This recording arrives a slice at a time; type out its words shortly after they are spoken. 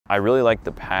I really like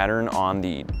the pattern on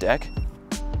the deck.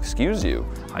 Excuse you.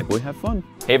 Hiboy, have fun.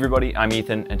 Hey everybody, I'm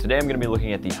Ethan, and today I'm gonna be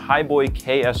looking at the Hiboy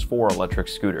KS4 electric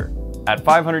scooter. At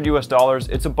 $500 US,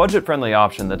 it's a budget-friendly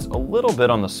option that's a little bit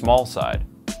on the small side.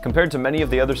 Compared to many of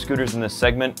the other scooters in this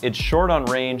segment, it's short on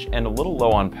range and a little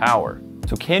low on power.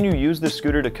 So can you use this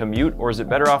scooter to commute, or is it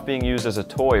better off being used as a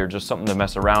toy or just something to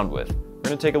mess around with? We're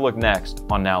gonna take a look next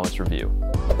on Now Let's Review.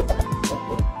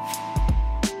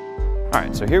 All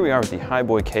right, so here we are with the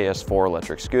Hiboy KS4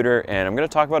 electric scooter, and I'm gonna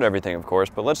talk about everything, of course,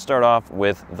 but let's start off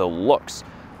with the looks.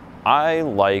 I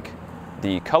like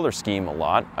the color scheme a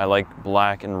lot. I like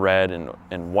black and red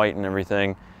and white and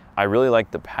everything. I really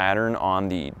like the pattern on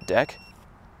the deck.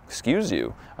 Excuse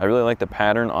you. I really like the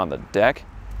pattern on the deck.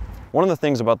 One of the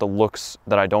things about the looks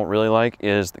that I don't really like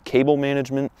is the cable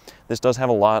management. This does have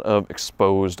a lot of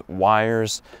exposed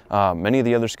wires. Many of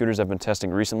the other scooters I've been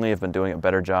testing recently have been doing a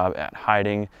better job at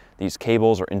hiding these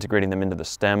cables or integrating them into the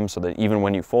stem so that even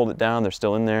when you fold it down, they're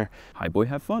still in there. Hiboy,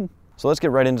 have fun. So let's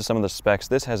get right into some of the specs.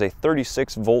 This has a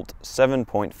 36 volt,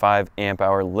 7.5 amp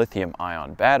hour lithium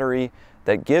ion battery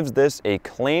that gives this a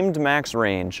claimed max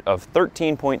range of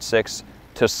 13.6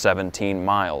 to 17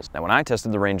 miles. Now, when I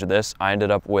tested the range of this, I ended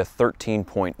up with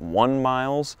 13.1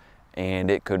 miles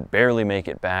and it could barely make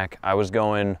it back. I was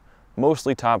going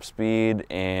mostly top speed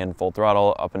and full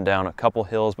throttle up and down a couple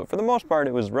hills, but for the most part,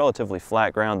 it was relatively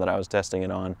flat ground that I was testing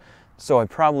it on. So I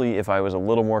probably, if I was a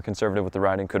little more conservative with the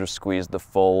riding, could have squeezed the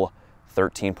full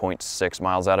 13.6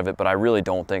 miles out of it, but I really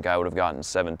don't think I would have gotten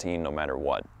 17 no matter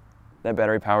what. That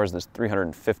battery powers this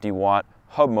 350 watt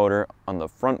hub motor on the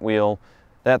front wheel.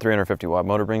 That 350 watt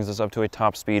motor brings us up to a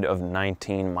top speed of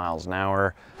 19 miles an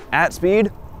hour. At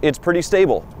speed, it's pretty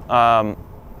stable.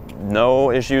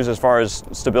 No issues as far as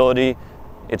stability.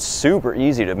 It's super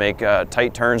easy to make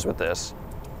tight turns with this.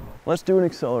 Let's do an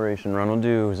acceleration run. We'll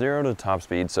do 0 to top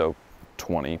speed, so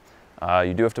 20.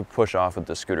 You do have to push off with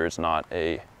the scooter. It's not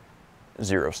a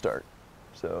 0 start.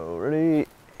 So ready,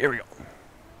 here we go.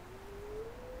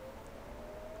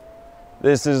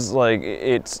 This is like,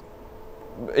 it's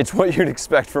what you'd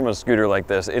expect from a scooter like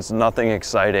this. It's nothing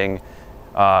exciting.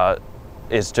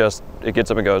 It's just, it gets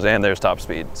up and goes, and there's top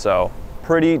speed. So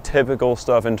pretty typical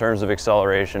stuff in terms of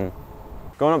acceleration.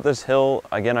 Going up this hill,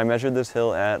 again, I measured this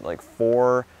hill at like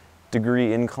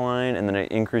 4-degree incline, and then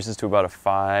it increases to about a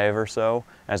 5 or so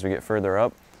as we get further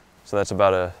up. So that's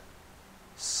about a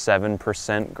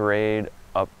 7% grade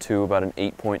up to about an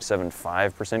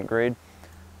 8.75% grade.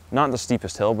 Not the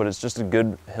steepest hill, but it's just a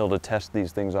good hill to test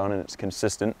these things on, and it's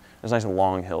consistent. It's a nice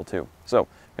long hill too. So I'm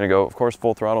gonna go, of course,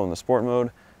 full throttle in the sport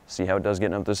mode, see how it does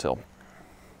getting up this hill.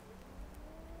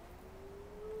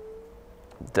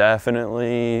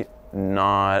 Definitely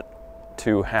not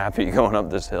too happy going up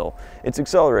this hill. It's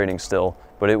accelerating still,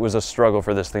 but it was a struggle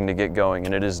for this thing to get going,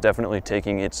 and it is definitely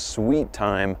taking its sweet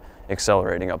time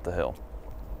accelerating up the hill.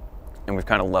 And we've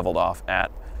kind of leveled off at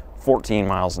 14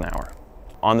 miles an hour.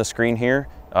 On the screen here,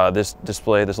 this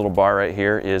display, this little bar right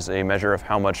here, is a measure of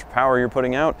how much power you're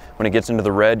putting out. When it gets into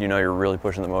the red, you know you're really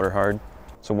pushing the motor hard.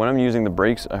 So when I'm using the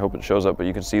brakes, I hope it shows up, but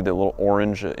you can see the little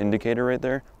orange indicator right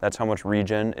there. That's how much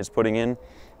regen it's putting in.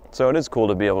 So it is cool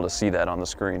to be able to see that on the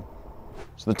screen.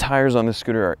 So the tires on this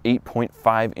scooter are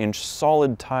 8.5-inch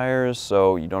solid tires,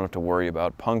 so you don't have to worry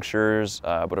about punctures.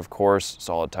 But of course,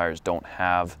 solid tires don't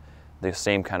have the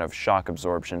same kind of shock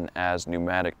absorption as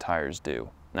pneumatic tires do.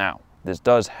 Now, this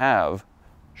does have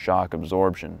shock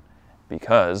absorption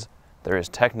because there is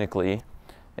technically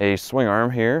a swing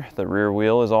arm here. The rear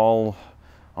wheel is all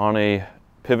on a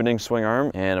pivoting swing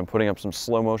arm, and I'm putting up some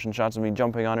slow motion shots of me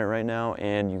jumping on it right now,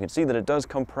 and you can see that it does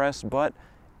compress, but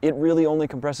it really only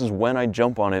compresses when I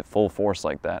jump on it full force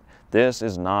like that. This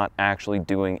is not actually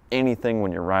doing anything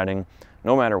when you're riding,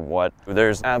 no matter what.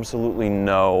 There's absolutely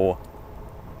no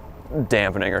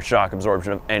dampening or shock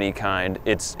absorption of any kind.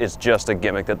 It's just a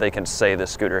gimmick that they can say the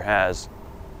scooter has.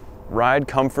 Ride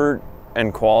comfort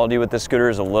and quality with this scooter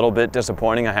is a little bit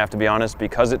disappointing, I have to be honest,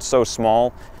 because it's so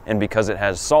small and because it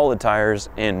has solid tires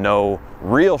and no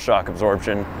real shock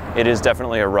absorption. It is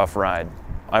definitely a rough ride.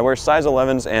 I wear size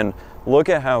 11s, and look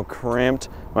at how cramped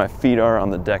my feet are on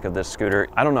the deck of this scooter.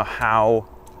 I don't know how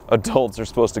adults are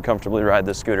supposed to comfortably ride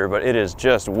this scooter, but it is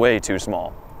just way too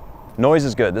small. Noise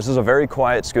is good. This is a very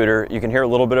quiet scooter. You can hear a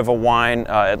little bit of a whine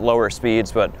at lower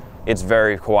speeds, but it's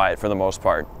very quiet for the most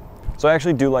part. So I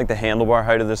actually do like the handlebar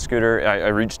height of this scooter. I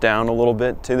reach down a little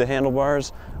bit to the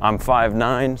handlebars. I'm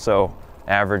 5'9", so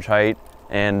average height,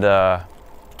 and yeah,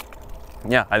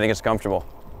 I think it's comfortable.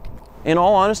 In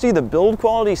all honesty, the build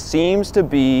quality seems to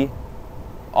be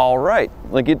all right.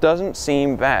 Like, it doesn't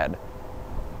seem bad.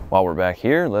 While we're back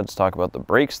here, let's talk about the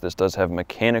brakes. This does have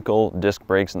mechanical disc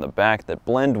brakes in the back that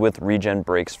blend with regen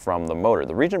brakes from the motor.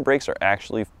 The regen brakes are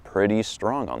actually pretty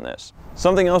strong on this.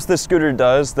 Something else this scooter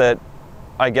does that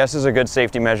I guess is a good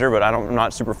safety measure, but I'm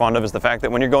not super fond of, is the fact that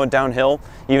when you're going downhill,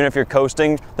 even if you're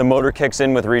coasting, the motor kicks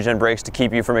in with regen brakes to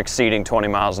keep you from exceeding 20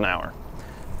 miles an hour.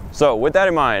 So with that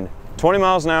in mind, 20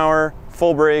 miles an hour,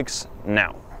 full brakes,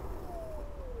 now.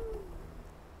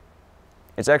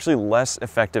 It's actually less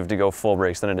effective to go full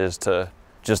brakes than it is to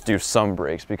just do some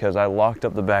brakes, because I locked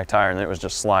up the back tire and it was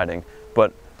just sliding.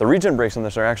 But the regen brakes on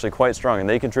this are actually quite strong, and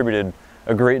they contributed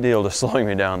a great deal to slowing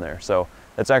me down there. So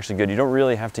that's actually good. You don't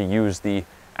really have to use the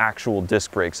actual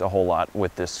disc brakes a whole lot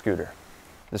with this scooter.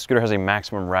 This scooter has a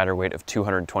maximum rider weight of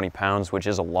 220 pounds, which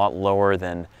is a lot lower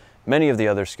than many of the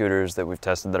other scooters that we've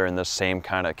tested that are in the same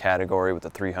kind of category with the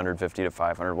 350 to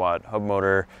 500 watt hub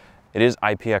motor. It is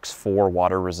IPX4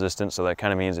 water resistant, so that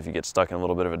kind of means if you get stuck in a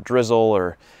little bit of a drizzle,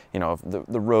 or if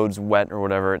the road's wet or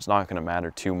whatever, it's not going to matter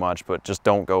too much, but just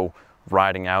don't go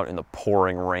riding out in the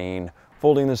pouring rain.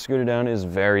 Folding this scooter down is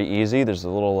very easy. There's a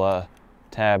little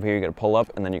tab here you got to pull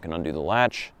up, and then you can undo the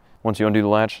latch. Once you undo the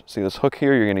latch, see this hook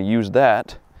here, you're going to use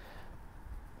that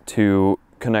to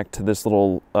connect to this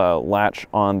little latch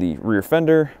on the rear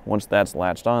fender. Once that's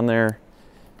latched on there,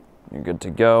 you're good to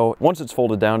go. Once it's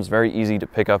folded down, it's very easy to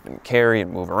pick up and carry and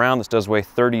move around. This does weigh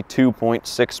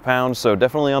 32.6 pounds, so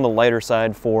definitely on the lighter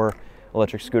side for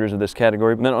electric scooters of this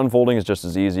category. But then unfolding is just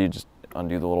as easy. Just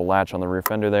undo the little latch on the rear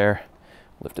fender there,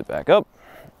 lift it back up,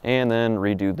 and then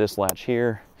redo this latch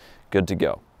here. Good to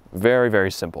go. Very,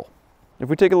 very simple. If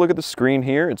we take a look at the screen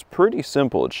here, it's pretty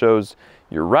simple. It shows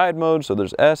your ride mode, so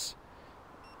there's S,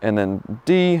 and then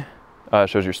D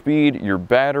shows your speed, your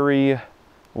battery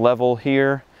level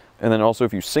here. And then also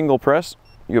if you single press,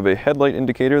 you have a headlight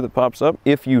indicator that pops up.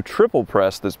 If you triple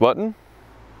press this button,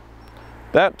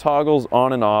 that toggles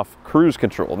on and off cruise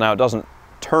control. Now it doesn't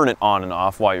turn it on and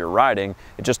off while you're riding,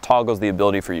 it just toggles the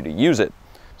ability for you to use it.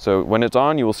 So when it's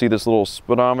on, you will see this little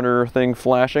speedometer thing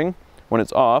flashing. When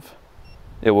it's off,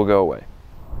 it will go away.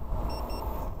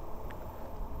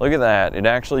 Look at that, it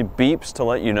actually beeps to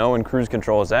let you know when cruise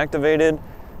control is activated.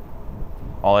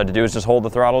 All I had to do is just hold the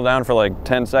throttle down for like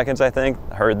 10 seconds, I think.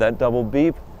 I heard that double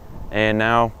beep, and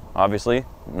now, obviously,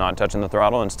 not touching the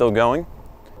throttle and still going.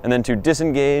 And then to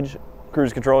disengage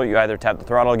cruise control, you either tap the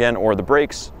throttle again or the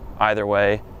brakes. Either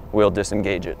way, will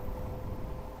disengage it.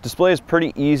 Display is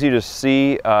pretty easy to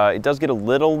see. It does get a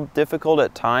little difficult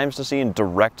at times to see in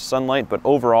direct sunlight, but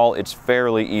overall, it's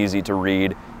fairly easy to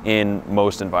read in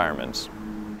most environments.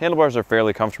 Handlebars are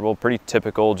fairly comfortable, pretty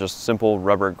typical, just simple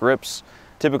rubber grips.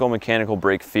 Typical mechanical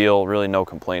brake feel, really no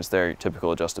complaints there. Your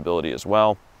typical adjustability as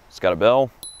well. It's got a bell.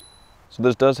 So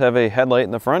this does have a headlight in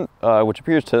the front, which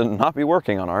appears to not be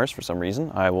working on ours for some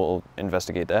reason. I will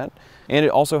investigate that. And it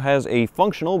also has a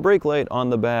functional brake light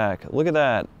on the back. Look at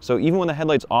that. So even when the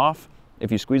headlight's off,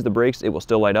 if you squeeze the brakes, it will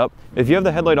still light up. If you have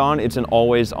the headlight on, it's an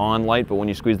always on light, but when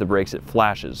you squeeze the brakes, it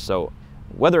flashes. So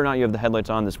whether or not you have the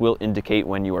headlights on, this will indicate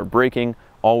when you are braking.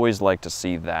 Always like to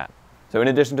see that. So in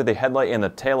addition to the headlight and the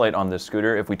taillight on this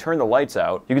scooter, if we turn the lights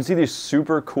out, you can see these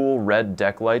super cool red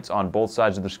deck lights on both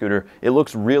sides of the scooter. It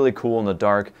looks really cool in the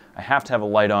dark. I have to have a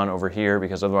light on over here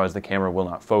because otherwise the camera will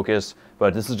not focus,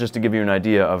 but this is just to give you an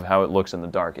idea of how it looks in the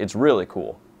dark. It's really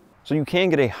cool. So you can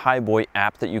get a Hiboy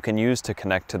app that you can use to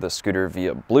connect to the scooter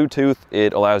via Bluetooth.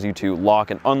 It allows you to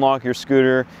lock and unlock your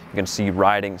scooter. You can see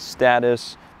riding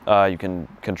status. You can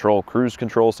control cruise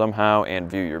control somehow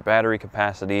and view your battery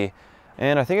capacity.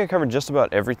 And I think I covered just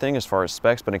about everything as far as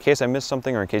specs, but in case I missed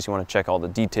something or in case you want to check all the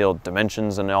detailed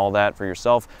dimensions and all that for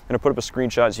yourself, I'm going to put up a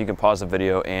screenshot so you can pause the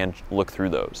video and look through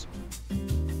those.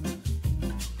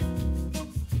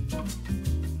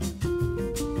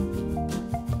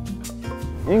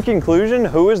 In conclusion,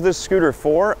 who is this scooter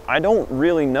for? I don't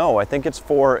really know. I think it's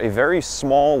for a very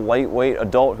small, lightweight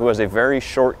adult who has a very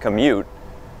short commute,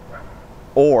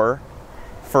 or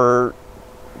for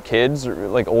kids, or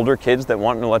like older kids that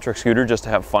want an electric scooter just to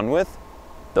have fun with.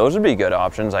 Those would be good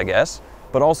options, I guess.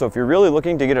 But also, if you're really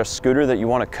looking to get a scooter that you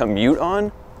want to commute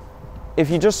on, if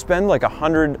you just spend like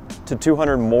 $100 to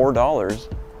 $200 more,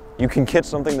 you can get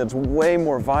something that's way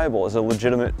more viable as a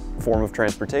legitimate form of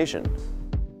transportation.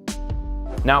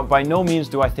 Now, by no means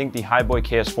do I think the Hiboy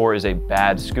KS4 is a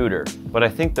bad scooter, but I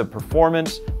think the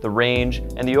performance, the range,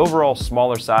 and the overall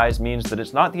smaller size means that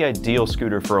it's not the ideal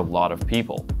scooter for a lot of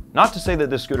people. Not to say that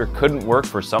this scooter couldn't work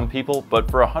for some people, but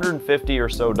for $150 or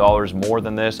so more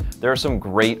than this, there are some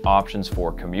great options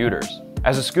for commuters.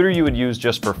 As a scooter you would use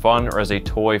just for fun or as a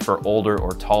toy for older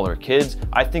or taller kids,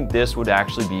 I think this would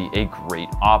actually be a great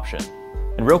option.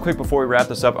 And real quick before we wrap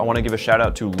this up, I want to give a shout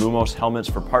out to Lumos Helmets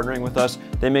for partnering with us.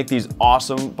 They make these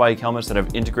awesome bike helmets that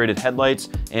have integrated headlights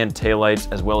and taillights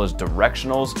as well as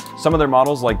directionals. Some of their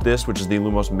models like this, which is the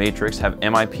Lumos Matrix, have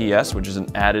MIPS, which is an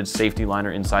added safety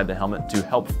liner inside the helmet to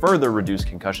help further reduce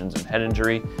concussions and head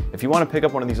injury. If you want to pick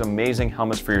up one of these amazing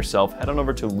helmets for yourself, head on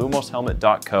over to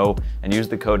lumoshelmet.co and use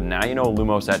the code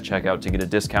NowYouKnowLumos at checkout to get a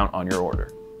discount on your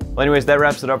order. Well, anyways, that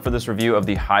wraps it up for this review of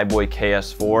the Hiboy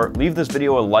KS4. Leave this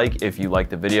video a like if you liked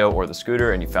the video or the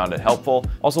scooter and you found it helpful.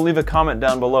 Also, leave a comment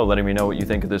down below letting me know what you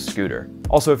think of this scooter.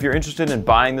 Also, if you're interested in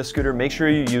buying this scooter, make sure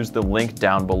you use the link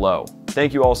down below.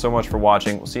 Thank you all so much for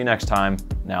watching. We'll see you next time.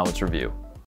 Now let's review.